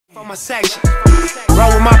my section,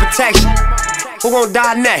 roll with my protection. Who gon'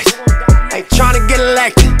 die next? Ain't tryna get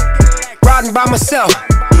elected. Riding by myself.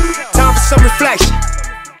 Time for some reflection.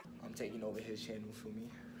 I'm taking over his channel for me.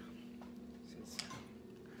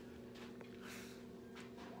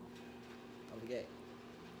 Don't forget,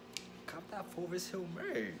 cop that Forest Hill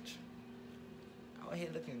merch. Out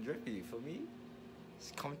here looking drippy for me.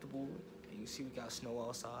 It's comfortable. And you see we got snow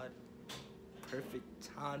outside.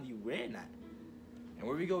 Perfect time you wearing that. And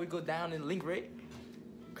where we go down in the link, right?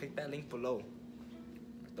 Click that link below.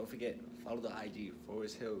 Don't forget, follow the IG,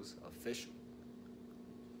 Forest Hills Official.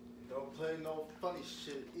 Don't play no funny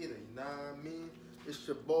shit either, you know what I mean? It's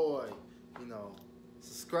your boy, you know.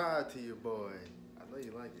 Subscribe to your boy. I know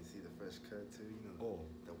you like it. See the fresh cut too, you know. Oh.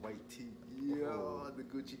 The white tee, yeah. Oh. The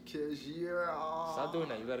Gucci kiss, yeah. Stop doing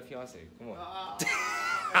that. You got a fiance. Come on.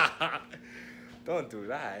 Don't do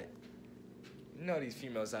that. You know these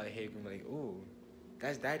females out here gonna be like, ooh,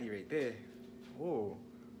 that's daddy right there. Ooh.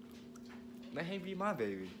 Let him be my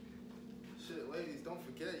baby. Shit, ladies, don't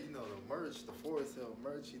forget, you know, the merch, the Forest Hill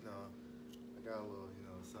merch, you know. I got a little, you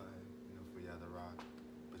know, something, you know, for y'all to rock.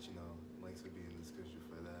 But, you know, links will be in the description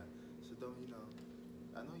for that. So don't, you know,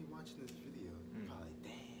 I know you're watching this video. You're probably like,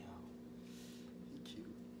 damn, he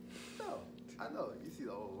cute. No, I know. You see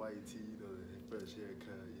the old white tee, you know, the fresh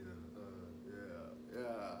haircut, you know.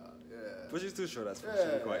 Yeah. But you're too short, that's for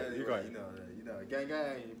sure. You're quiet. You know, gang.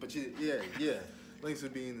 But yeah. Links will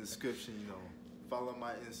be in the description, you know. Follow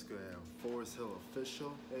my Instagram, Forest Hill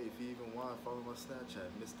Official. Hey, if you even want, follow my Snapchat,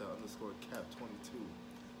 Mr_Cap22.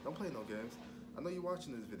 Don't play no games. I know you're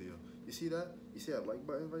watching this video. You see that? You see that like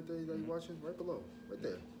button right there that you're watching? Right below. Right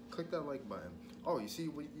there. Click that like button. Oh, you see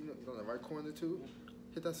what you know on the right corner too?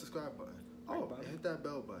 Hit that subscribe button. Oh, and hit that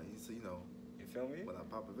bell button. So you know. You feel me? When I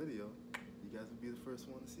pop a video, you guys will be the first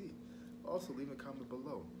one to see. Also, leave a comment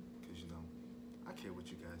below, because, you know, I care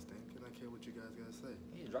what you guys think, and I care what you guys gotta say.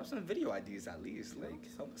 Yeah, drop some video ideas at least. Like,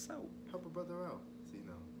 help us out. Help a brother out. So, you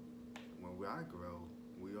know, when I grow,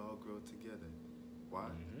 we all grow together.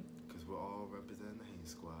 Why? Because we're all representing the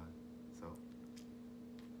Haynes squad. So,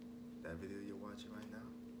 that video you're watching right now,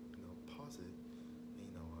 you know, pause it, and,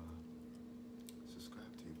 you know, subscribe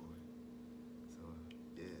to your boy. So,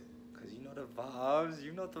 yeah. Because you know the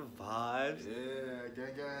vibes. Yeah,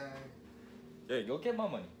 gang. Hey, go get my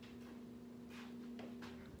money.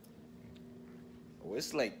 Oh,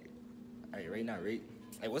 it's like, alright, right now, right?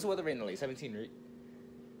 Like, what's the weather right now? Like 17, right?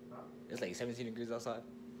 Huh? It's like 17 degrees outside.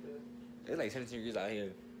 Yeah. It's like 17 degrees out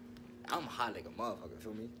here. I'm hot like a motherfucker,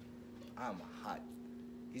 feel me? I'm hot.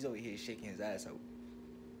 He's over here shaking his ass out.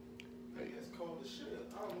 Nigga, it's cold as shit.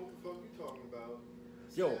 I don't know what the fuck you talking about.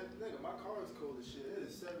 Yo. Nigga, my car is cold as shit. It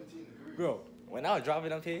is 17 degrees. Bro, when I was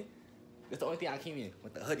driving up here, it's the only thing I came in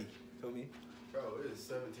with the hoodie, feel me? Bro, it is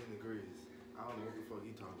 17 degrees. I don't know what the fuck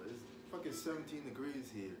he talking about. It's fucking 17 degrees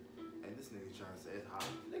here. And this nigga trying to say it's hot.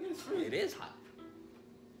 Nigga, it's free. It is hot.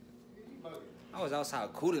 You bugging. I was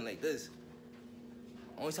outside cooling like this.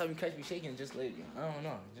 Only time you catch me shaking, just like, I don't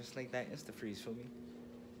know, just like that insta freeze, feel me?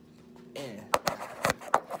 And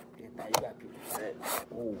get that, you got people set.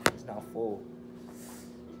 Oh, it's now full.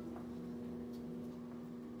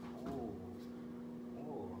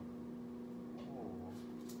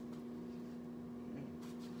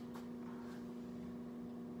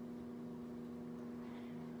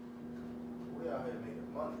 We out here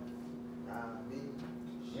making money. Nah, I mean.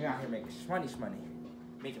 You're out here making money,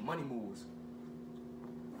 making money moves.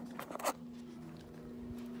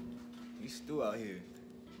 You still out here.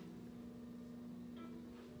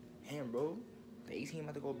 Damn, bro. The 18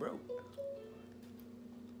 about to go broke.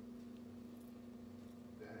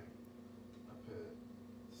 Dang. I paid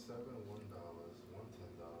 $7, $1, $1,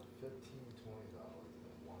 $10, $15, $20,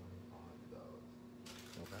 and $100.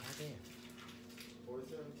 Oh, goddamn.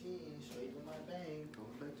 417 straight in my bank,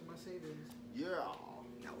 going back to my savings. Yeah.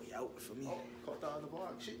 Now we out for me. Oh, caught out of the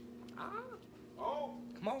block. Shit. Ah. Oh.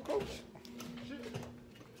 Come on, coach. Shit.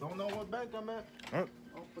 Don't know what bank I'm at. Huh?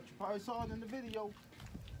 Oh, but you probably saw it in the video.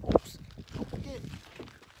 Oops. Don't forget.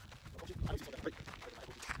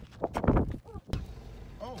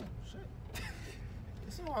 Oh, shit.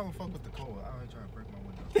 This is why I don't fuck with the cold. I ain't trying to break my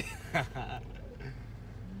window. Yeah.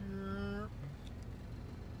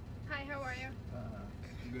 Hi, how are you?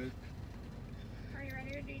 You good? Are you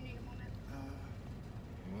ready or do you need a moment?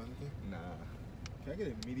 You want anything? Nah. Can I get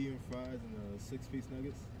a medium fries and a 6-piece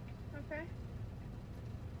nuggets? Okay.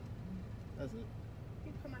 That's it.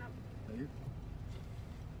 Keep coming up. Thank you.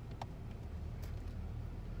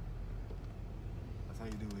 That's how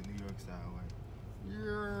you do it New York style, right?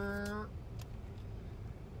 Yeah.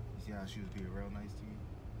 You see how she was being real nice to you?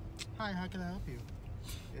 Hi, how can I help you?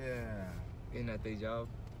 Yeah. Isn't that their job?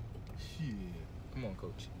 Shit. Come on,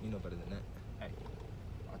 coach. You know better than that. Hey,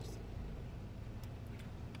 watch this.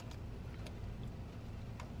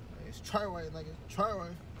 Hey, it's try right, nigga. Try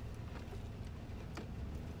right.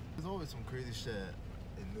 There's always some crazy shit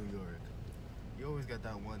in New York. You always got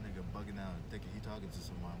that one nigga bugging out and thinking he talking to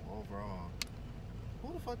someone. Overall,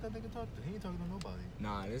 who the fuck that nigga talk to? He ain't talking to nobody.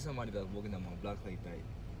 Nah, there's somebody that's walking down my block like that.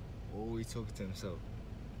 Always talking to himself.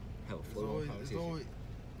 Hell, It's full on always, conversation.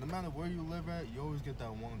 no matter where you live at, you always get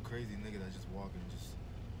that one crazy nigga that just walking and just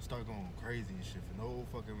start going crazy and shit for no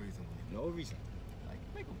fucking reason. No reason. Like,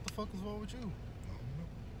 nigga, what the fuck is wrong with you?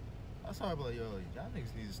 That's how I be like, yo, y'all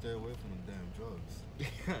niggas need to stay away from them damn drugs.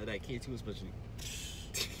 That K2 especially.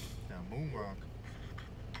 That moon rock.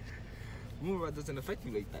 Moon rock doesn't affect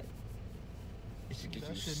you like that. It should get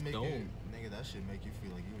That you shit make stoned. nigga, that shit make you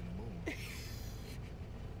feel like you in the moon.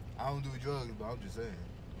 I don't do drugs, but I'm just saying.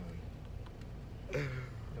 Like,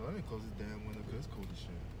 yo, let me close this damn window because it's cold as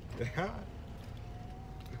shit.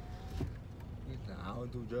 Nah, I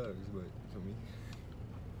don't do drugs, but for me.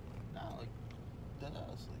 Nah, like, that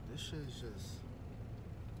ass. Like, this shit is just.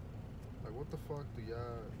 Like, what the fuck do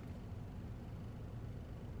y'all.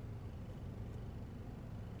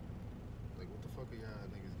 Like, what the fuck are y'all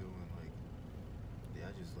niggas doing? Like,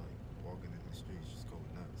 y'all just, like, walking in the streets just going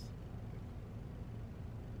nuts. Like,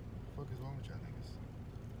 what the fuck is wrong with y'all niggas?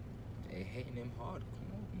 They hating them hard.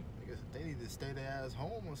 Come on. I guess they need to stay their ass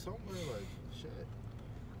home or somewhere. Like, shit.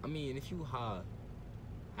 I mean, if you high,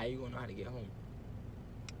 how you gonna know how to get home?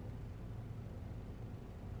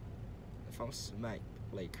 If I'm smacked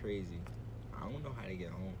like crazy, I don't know how to get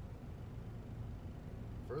home.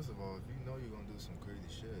 First of all, if you know you're gonna do some crazy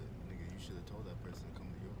shit, nigga, you should have told that person to come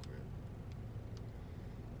to your crib.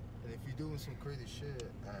 And if you're doing some crazy shit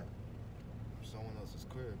at someone else's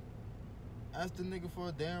crib, ask the nigga for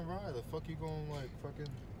a damn ride. The fuck you gonna like fucking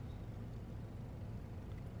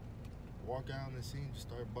walk out in the scene, just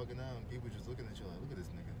start bugging out, and people just looking at you like, look at this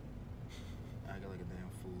nigga. Acting like a damn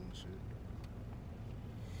fool and shit.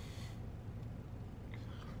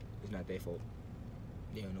 It's not their fault.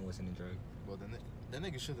 They don't know what's in the drug. Well, then that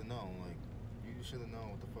nigga should have known. Like, you should have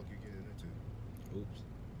known what the fuck you getting into. Oops.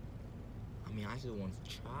 I mean, I just want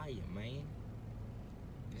to try it, man.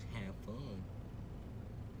 Just have fun.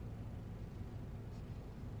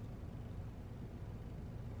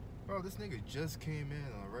 Bro, this nigga just came in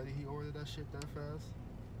already. He ordered that shit that fast.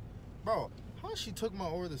 Bro, how she took my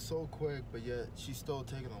order so quick, but yet she's still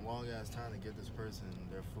taking a long ass time to get this person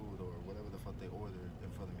their food or whatever the fuck they ordered in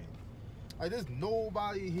front of me. Like, there's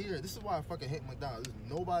nobody here. This is why I fucking hate McDonald's. There's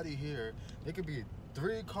nobody here. There could be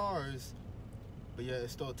 3 cars, but yet it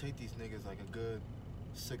still take these niggas like a good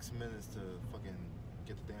 6 minutes to fucking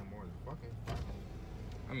get the damn order. Fucking fine.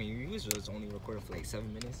 I mean, you was just only recording for like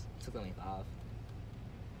 7 minutes. Took only 5.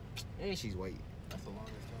 And she's white. That's the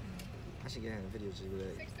longest time, man. I should get her a video just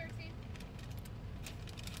with that. 6:13.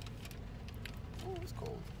 Oh, it's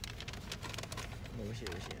cold. No, where she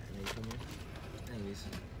at? Maybe come here. Anyways.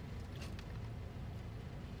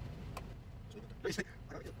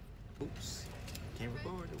 Oops. Can't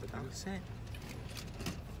record it without consent.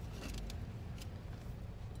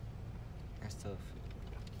 That's tough.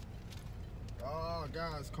 Oh,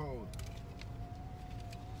 God, it's cold.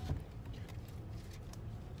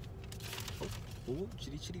 Oh,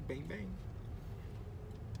 chitty chitty bang bang.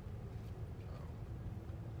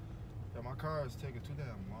 Yeah, my car is taking too damn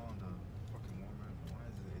long to fucking warm up. Why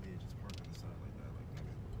is this idiot just parking on the side like that? Like,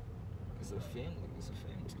 nigga. It's a family. It's a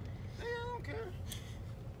family. Hey, I don't care.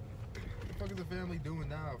 What the fuck is the family doing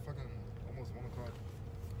now? Fucking almost 1 o'clock.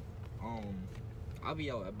 I'll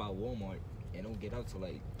be out about Walmart and don't get out till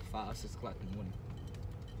like 5, 6 o'clock in the morning.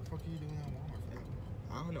 What the fuck are you doing at Walmart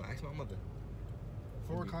for? I don't know. Ask my mother.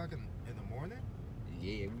 4 o'clock in the morning?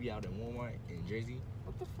 Yeah, we be out in Walmart in Jersey.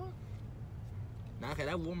 What the fuck? Nah, cause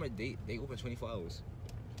that Walmart they open 24 hours.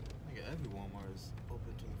 Nigga, every Walmart is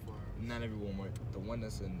open 24 hours. Not every Walmart. The one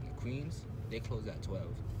that's in Queens, they close at 12.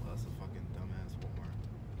 Well, that's a fucking dumbass Walmart.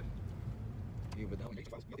 Yeah, but that one they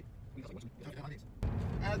close.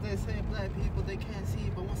 As they say, black people, they can't see,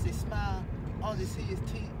 but once they smile, all they see is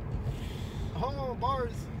teeth. Oh,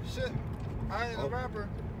 bars. Shit. I ain't a rapper.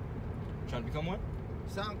 Trying to become one?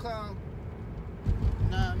 SoundCloud.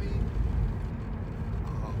 Nah, I mean,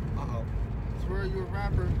 Uh-oh. swear you a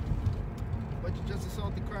rapper, but you just a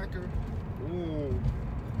salty cracker. Ooh.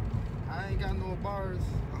 I ain't got no bars.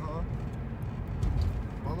 Uh-huh.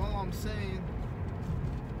 But all I'm saying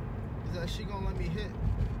is that she gonna let me hit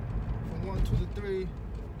from 1 to the 3,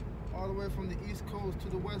 all the way from the East Coast to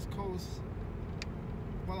the West Coast,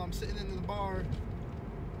 while I'm sitting in the bar.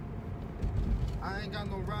 I ain't got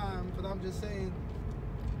no rhyme, but I'm just saying,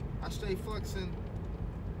 I straight flexing.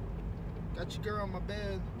 Got your girl on my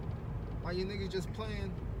bed. Why you niggas just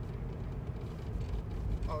playing?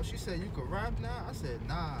 Oh, she said you could rap now? I said,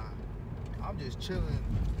 nah. I'm just chilling,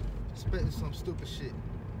 spitting some stupid shit.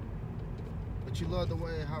 But you love the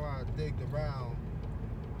way how I digged around.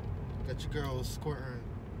 Got your girl squirting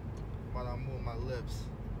while I move my lips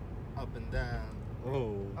up and down.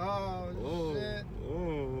 Oh, shit.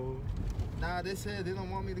 Oh. Nah, they said they don't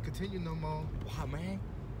want me to continue no more. Why, man?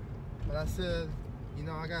 But I said, you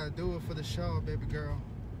know, I gotta do it for the show, baby girl.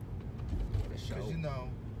 For the show. Cause you know,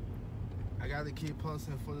 I gotta keep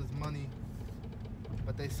hustling for this money.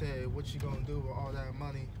 But they said, what you gonna do with all that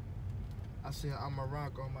money? I said, I'ma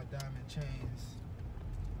rock on my diamond chains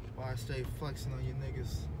while I stay flexing on you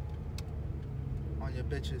niggas, on your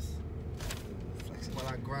bitches, while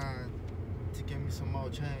I grind to give me some more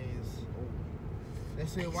chains. They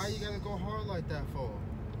said, why you gotta go hard like that for?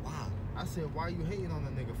 Wow. I said, why you hating on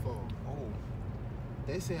a nigga for? Oh.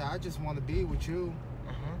 They said, I just wanna be with you.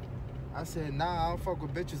 I said, nah, I don't fuck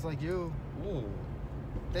with bitches like you. Ooh.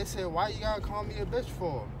 They said, why you gotta call me a bitch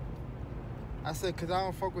for? I said, cause I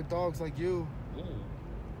don't fuck with dogs like you. Ooh.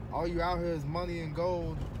 All you out here is money and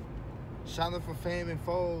gold, shining for fame and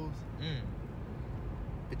foes.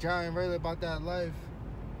 But y'all ain't really about that life.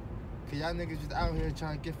 Cause y'all niggas just out here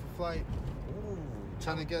trying to get for flight. Ooh.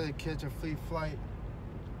 Trying to catch a free flight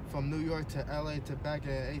from New York to LA to back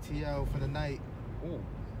at ATL for the night. Ooh.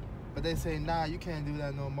 But they say, nah, you can't do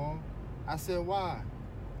that no more. I said, why?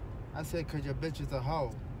 I said, cause your bitch is a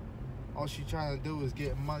hoe. All she trying to do is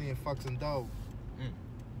get money and fuck some dough.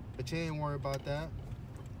 But you ain't worried about that.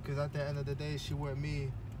 Cause at the end of the day, she with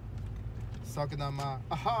me, sucking on my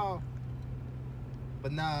aha.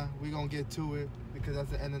 But nah, we gonna get to it because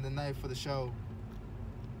that's the end of the night for the show.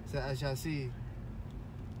 So as y'all see,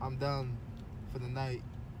 I'm done for the night.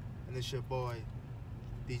 And it's your boy,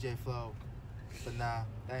 DJ Flow. But nah,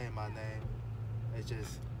 that ain't my name. It's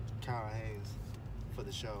just Haynes for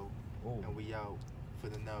the show. Ooh. And we out for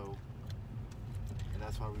the know. And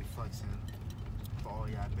that's why we flexing for all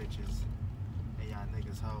y'all bitches and y'all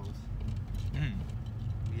niggas hoes.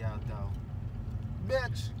 We out though.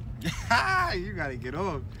 Bitch! You gotta get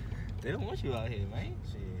off. They don't want you out here, man.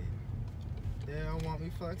 Shit. They don't want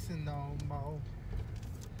me flexing no more.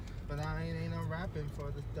 But I ain't no rapping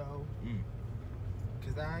for the dough.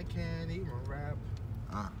 Cause I can't even rap.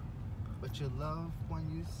 But you love when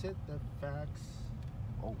you sit the facts.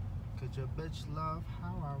 Oh. Cause your bitch love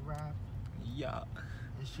how I rap. Yeah.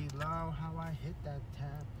 And she love how I hit that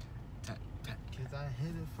tap. Tap, tap. Cause I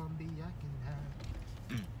hit it from the yakking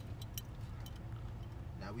hat.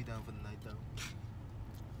 Now we done for the night though.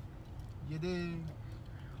 You dig?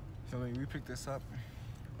 So when we pick this up,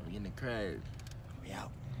 we in the crib. We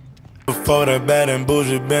out. Before that bad and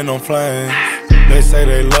bougie been on flames. They say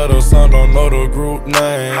they love the son, don't know the group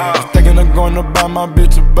name. I'm thinking of going to buy my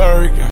bitch a burger.